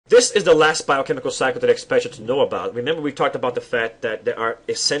This is the last biochemical cycle that I expect you to know about. Remember, we talked about the fact that there are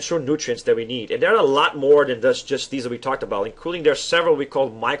essential nutrients that we need. And there are a lot more than just these that we talked about, including there are several we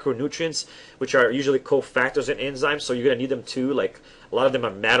call micronutrients, which are usually cofactors in enzymes, so you're going to need them too. Like a lot of them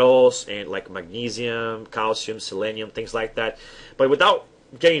are metals, and like magnesium, calcium, selenium, things like that. But without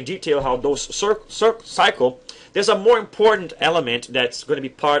getting in detail how those cycle, there's a more important element that's going to be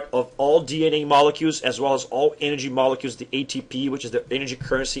part of all DNA molecules as well as all energy molecules, the ATP, which is the energy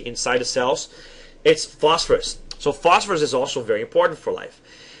currency inside the cells. It's phosphorus. So phosphorus is also very important for life.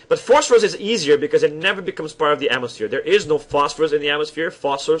 But phosphorus is easier because it never becomes part of the atmosphere. There is no phosphorus in the atmosphere.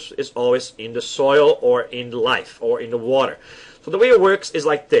 Phosphorus is always in the soil or in life or in the water. So the way it works is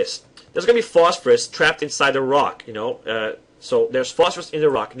like this. There's going to be phosphorus trapped inside the rock, so there's phosphorus in the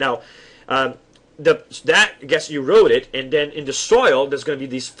rock. Now, that gets eroded, and then in the soil there's going to be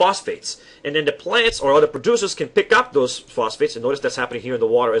these phosphates, and then the plants or other producers can pick up those phosphates, and notice that's happening here in the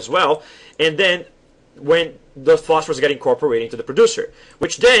water as well. And then when the phosphorus get incorporated into the producer,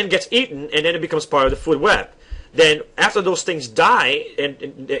 which then gets eaten, and then it becomes part of the food web. Then after those things die and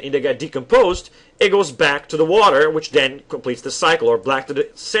they get decomposed, it goes back to the water, which then completes the cycle, or back to the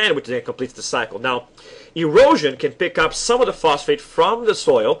sand, which then completes the cycle. Now, erosion can pick up some of the phosphate from the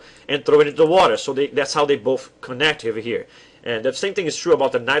soil and throw it into the water. So that's how they both connect over here. And the same thing is true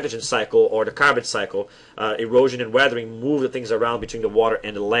about the nitrogen cycle or the carbon cycle. Erosion and weathering move the things around between the water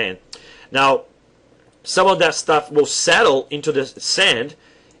and the land. Now, some of that stuff will settle into the sand,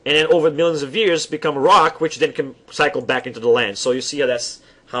 and then over millions of years become rock, which then can cycle back into the land. So you see how that's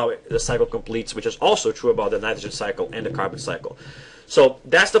how the cycle completes, which is also true about the nitrogen cycle and the carbon cycle. So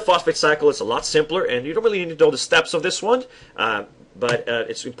that's the phosphate cycle. It's a lot simpler, and you don't really need to know the steps of this one, but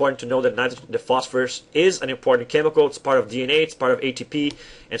it's important to know that the phosphorus is an important chemical. It's part of DNA, it's part of ATP,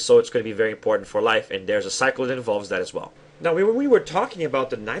 and so it's going to be very important for life, and there's a cycle that involves that as well. Now, when we were talking about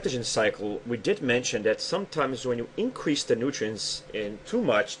the nitrogen cycle, we did mention that sometimes when you increase the nutrients in too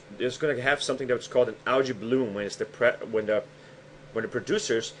much, there's going to have something that's called an algae bloom when the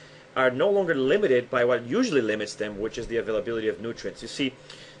producers are no longer limited by what usually limits them, which is the availability of nutrients. You see,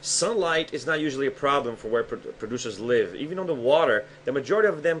 sunlight is not usually a problem for where producers live. Even on the water, the majority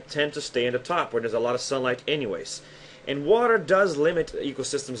of them tend to stay in the top where there's a lot of sunlight anyways. And water does limit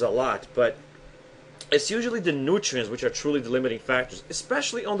ecosystems a lot, but it's usually the nutrients which are truly the limiting factors,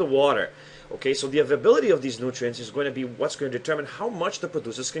 especially on the water. Okay, so the availability of these nutrients is going to be what's going to determine how much the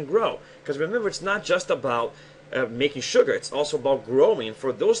producers can grow. Because remember, it's not just about making sugar, it's also about growing. And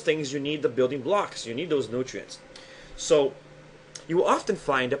for those things, you need the building blocks. You need those nutrients. So you will often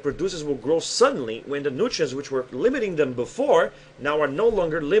find that producers will grow suddenly when the nutrients which were limiting them before now are no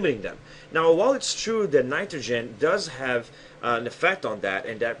longer limiting them. Now, while it's true that nitrogen does have an effect on that,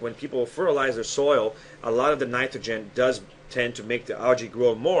 and that when people fertilize their soil, a lot of the nitrogen does tend to make the algae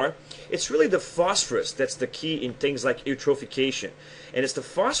grow more, it's really the phosphorus that's the key in things like eutrophication. And it's the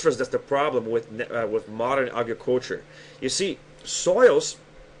phosphorus that's the problem with modern agriculture. You see, soils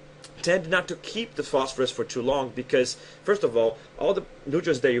tend not to keep the phosphorus for too long because, first of all the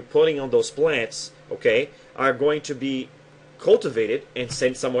nutrients that you're putting on those plants, okay, are going to be cultivated and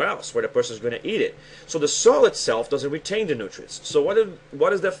sent somewhere else where the person is going to eat it. So the soil itself doesn't retain the nutrients. So what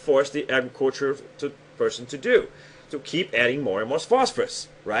does that force the agriculture person to do? To keep adding more and more phosphorus,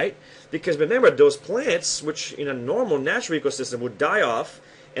 right? Because remember, those plants, which in a normal natural ecosystem would die off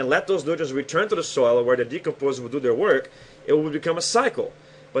and let those nutrients return to the soil where the decomposers will do their work, it will become a cycle.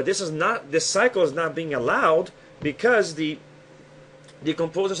 But this cycle is not being allowed because the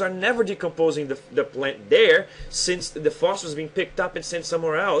decomposers are never decomposing the plant there, since the phosphorus is being picked up and sent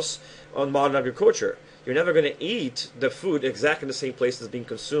somewhere else on modern agriculture. You're never going to eat the food exactly in the same place that's being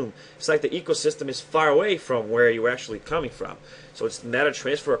consumed. It's like the ecosystem is far away from where you're actually coming from. So it's matter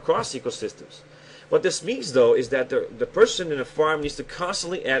transfer across ecosystems. What this means, though, is that the person in a farm needs to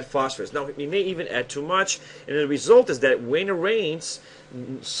constantly add phosphorus. Now, he may even add too much, and the result is that when it rains,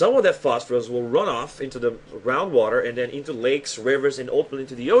 some of that phosphorus will run off into the groundwater and then into lakes, rivers, and ultimately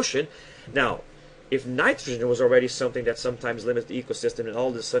into the ocean. Now, if nitrogen was already something that sometimes limits the ecosystem and all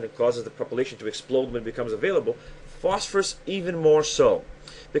of a sudden causes the population to explode when it becomes available, phosphorus even more so.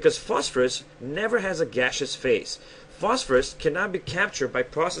 Because phosphorus never has a gaseous phase. Phosphorus cannot be captured by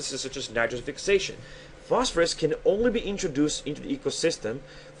processes such as nitrogen fixation. Phosphorus can only be introduced into the ecosystem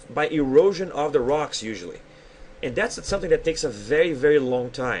by erosion of the rocks usually. And that's something that takes a very, very long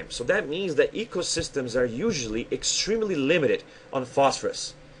time. So that means that ecosystems are usually extremely limited on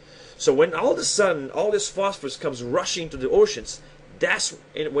phosphorus. So when all of a sudden all this phosphorus comes rushing to the oceans, that's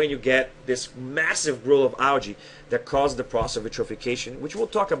when you get this massive growth of algae that causes the process of eutrophication, which we'll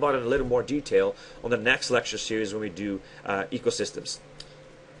talk about in a little more detail on the next lecture series when we do ecosystems.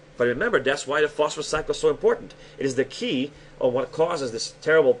 But remember, that's why the phosphorus cycle is so important. It is the key of what causes this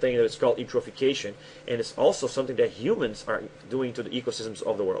terrible thing that is called eutrophication, and it's also something that humans are doing to the ecosystems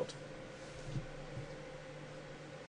of the world.